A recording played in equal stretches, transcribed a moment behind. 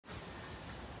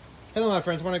Hello my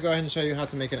friends, I want to go ahead and show you how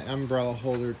to make an umbrella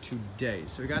holder today.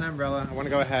 So we got an umbrella. I want to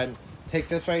go ahead and take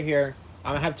this right here.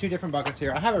 I have two different buckets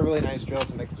here. I have a really nice drill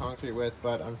to mix concrete with,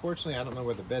 but unfortunately I don't know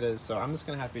where the bit is, so I'm just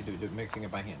going to have to do mixing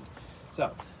it by hand.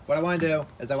 So what I want to do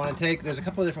is I want to take, there's a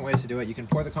couple of different ways to do it. You can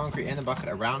pour the concrete in the bucket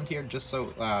around here just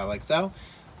so, like so,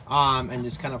 and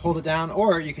just kind of hold it down,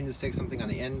 or you can just take something on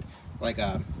the end, like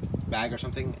a bag or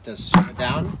something, just shove it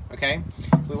down, okay?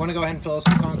 We want to go ahead and fill this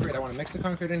with concrete. I want to mix the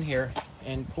concrete in here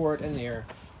and pour it in there,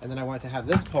 and then I want to have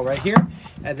this pole right here,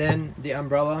 and then the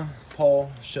umbrella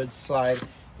pole should slide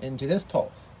into this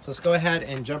pole. So let's go ahead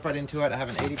and jump right into it. I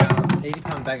have an 80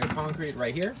 pound bag of concrete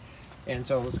right here, and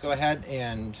so let's go ahead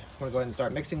and I'm going to go ahead and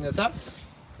start mixing this up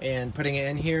and putting it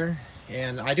in here.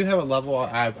 And I do have a level.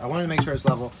 I want to make sure it's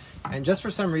level, and just for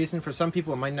some reason, for some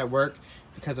people it might not work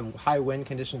because of high wind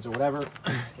conditions or whatever.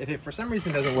 If it for some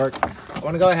reason doesn't work, I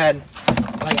want to go ahead,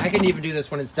 like I can even do this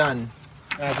when it's done.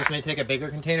 I just may take a bigger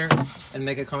container and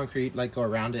make a concrete, like go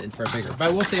around it and for a bigger,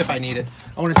 but we'll see if I need it.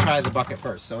 I want to try the bucket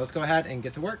first. So let's go ahead and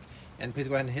get to work, and please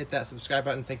go ahead and hit that subscribe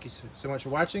button. Thank you so much for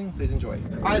watching. Please enjoy.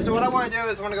 All right, so what I want to do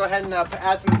is I want to go ahead and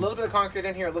add a little bit of concrete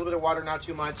in here, a little bit of water, not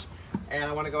too much, and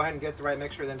I want to go ahead and get the right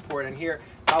mixture, then pour it in here.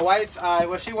 My wife,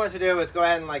 what she wants to do is go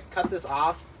ahead and like cut this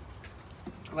off,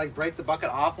 like break the bucket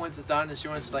off once it's done, and she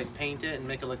wants to like paint it and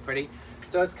make it look pretty.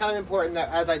 So it's kind of important that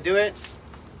as I do it,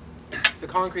 the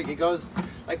concrete, it goes,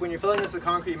 like when you're filling this with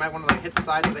concrete, you might want to like hit the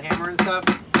sides with a hammer and stuff,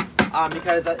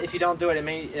 because if you don't do it, it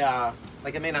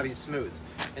may not be smooth,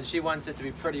 and she wants it to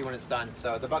be pretty when it's done.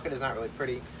 So the bucket is not really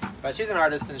pretty, but she's an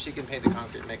artist and she can paint the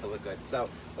concrete and make it look good. So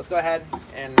let's go ahead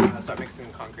and start mixing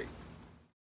the concrete.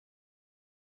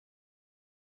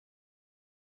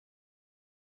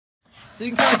 So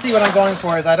you can kind of see what I'm going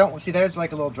for is I don't see, there's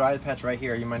like a little dry patch right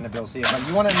here. You might not be able to see it, but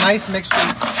you want a nice mixture,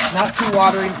 not too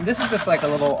watery. This is just like a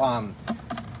little,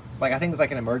 like I think it was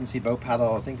like an emergency boat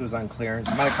paddle. I think it was on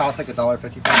clearance. It might have cost like $1.50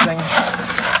 thing.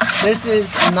 This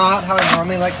is not how I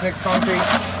normally like to mix concrete.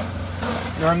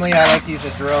 Normally I like to use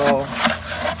a drill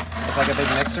with like a big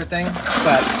mixer thing,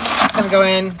 but I'm gonna go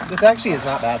in. This actually is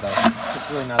not bad though. It's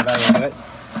really not a bad way to do it.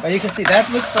 But you can see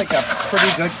that looks like a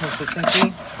pretty good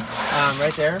consistency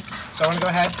right there. So I want to go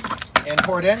ahead and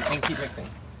pour it in and keep mixing.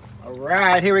 All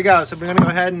right, here we go. So we're going to go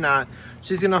ahead and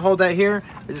she's going to hold that here.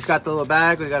 We just got the little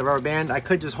bag. We got a rubber band. I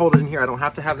could just hold it in here. I don't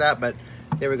have to have that, but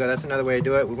there we go. That's another way to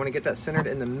do it. We want to get that centered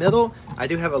in the middle. I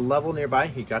do have a level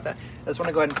nearby. You got that? I just want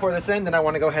to go ahead and pour this in. Then I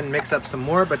want to go ahead and mix up some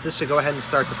more, but this should go ahead and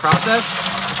start the process.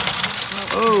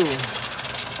 Oh.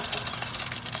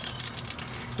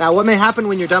 Now what may happen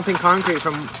when you're dumping concrete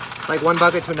from like one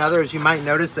bucket to another is you might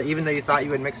notice that even though you thought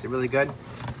you would mix it really good,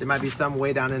 there might be some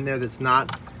way down in there that's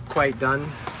not quite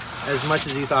done as much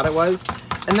as you thought it was.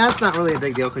 And that's not really a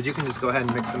big deal because you can just go ahead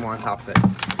and mix some more on top of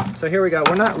it. So here we go.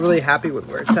 We're not really happy with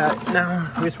where it's at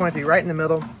now. We just want it to be right in the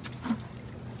middle.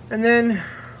 And then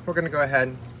we're going to go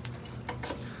ahead.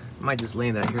 I might just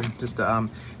lean that here. Just to,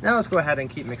 now let's go ahead and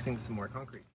keep mixing some more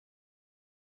concrete.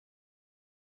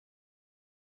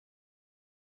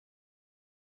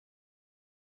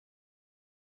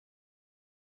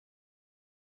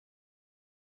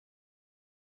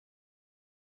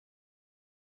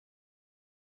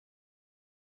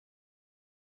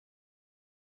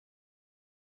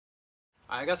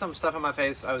 I got some stuff on my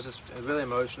face. I was just really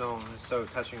emotional. It was so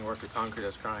touching to work with concrete. I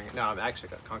was crying. No, I've actually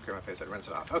got concrete on my face. I'd rinse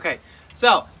it off. Okay,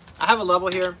 so I have a level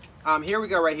here. Here we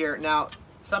go right here. Now,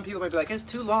 some people might be like, it's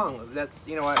too long. That's,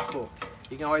 you know what, cool.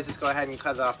 You can always just go ahead and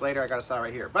cut it off later. I got to start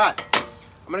right here. But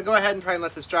I'm going to go ahead and try and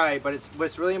let this dry. But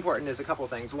what's really important is a couple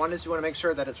things. One is you want to make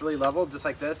sure that it's really level, just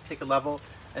like this. Take a level,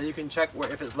 and you can check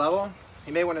if it's level.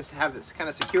 You may want to have this kind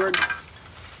of secured.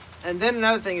 And then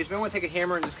another thing is you may want to take a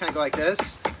hammer and just kind of go like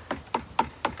this.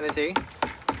 Can I see?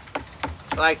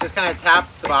 Like just kind of tap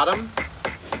the bottom,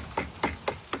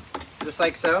 just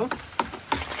like so,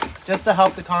 just to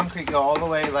help the concrete go all the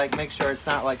way. Like make sure it's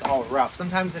not like all rough.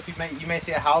 Sometimes if you may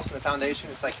see a house and the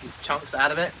foundation, it's like these chunks out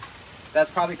of it.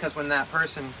 That's probably because when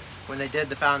they did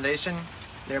the foundation,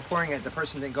 they're pouring it. The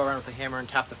person didn't go around with the hammer and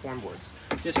tap the form boards.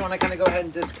 Just want to kind of go ahead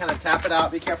and just kind of tap it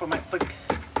out. Be careful, it might flick.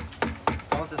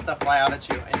 Don't let this stuff fly out at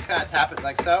you. And just kind of tap it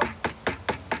like so.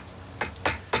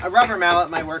 A rubber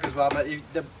mallet might work as well, but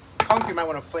the concrete might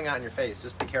want to fling out in your face.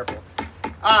 Just be careful.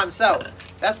 So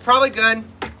that's probably good.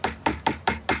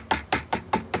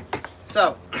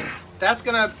 So that's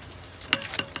gonna.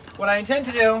 What I intend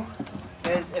to do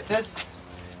is,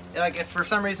 if for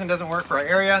some reason it doesn't work for our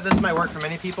area, this might work for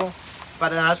many people. But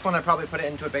then I just want to probably put it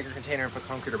into a bigger container and put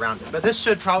concrete around it. But this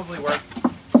should probably work.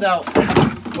 So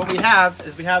what we have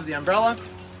is we have the umbrella,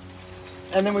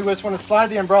 and then we just want to slide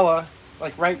the umbrella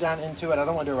like right down into it. I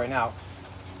don't want to do it right now.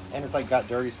 and it's like got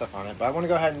dirty stuff on it. But I want to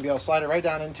go ahead and be able to slide it right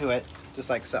down into it, just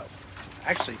like so.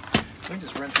 Actually, let me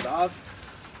just rinse it off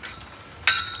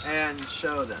and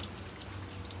show them.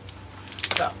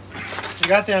 So, you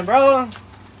got the umbrella,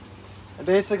 and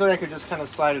basically I could just kind of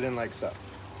slide it in like so.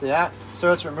 See that?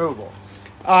 So it's removable.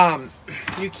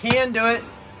 You can do it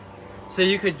so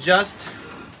you could just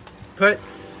put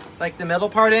like the middle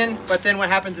part in, but then what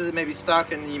happens is it may be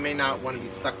stuck and you may not want to be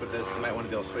stuck with this. You might want to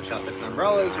be able to switch out different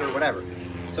umbrellas or whatever.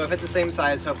 So if it's the same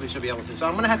size, hopefully she'll be able to. So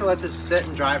I'm gonna have to let this sit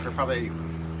and dry for probably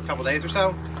a couple days or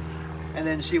so. And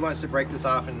then she wants to break this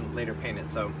off and later paint it.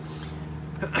 So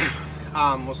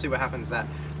we'll see what happens to that.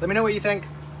 Let me know what you think.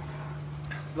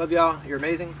 Love y'all, you're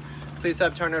amazing. Please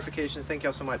turn notifications. Thank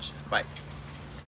y'all so much. Bye.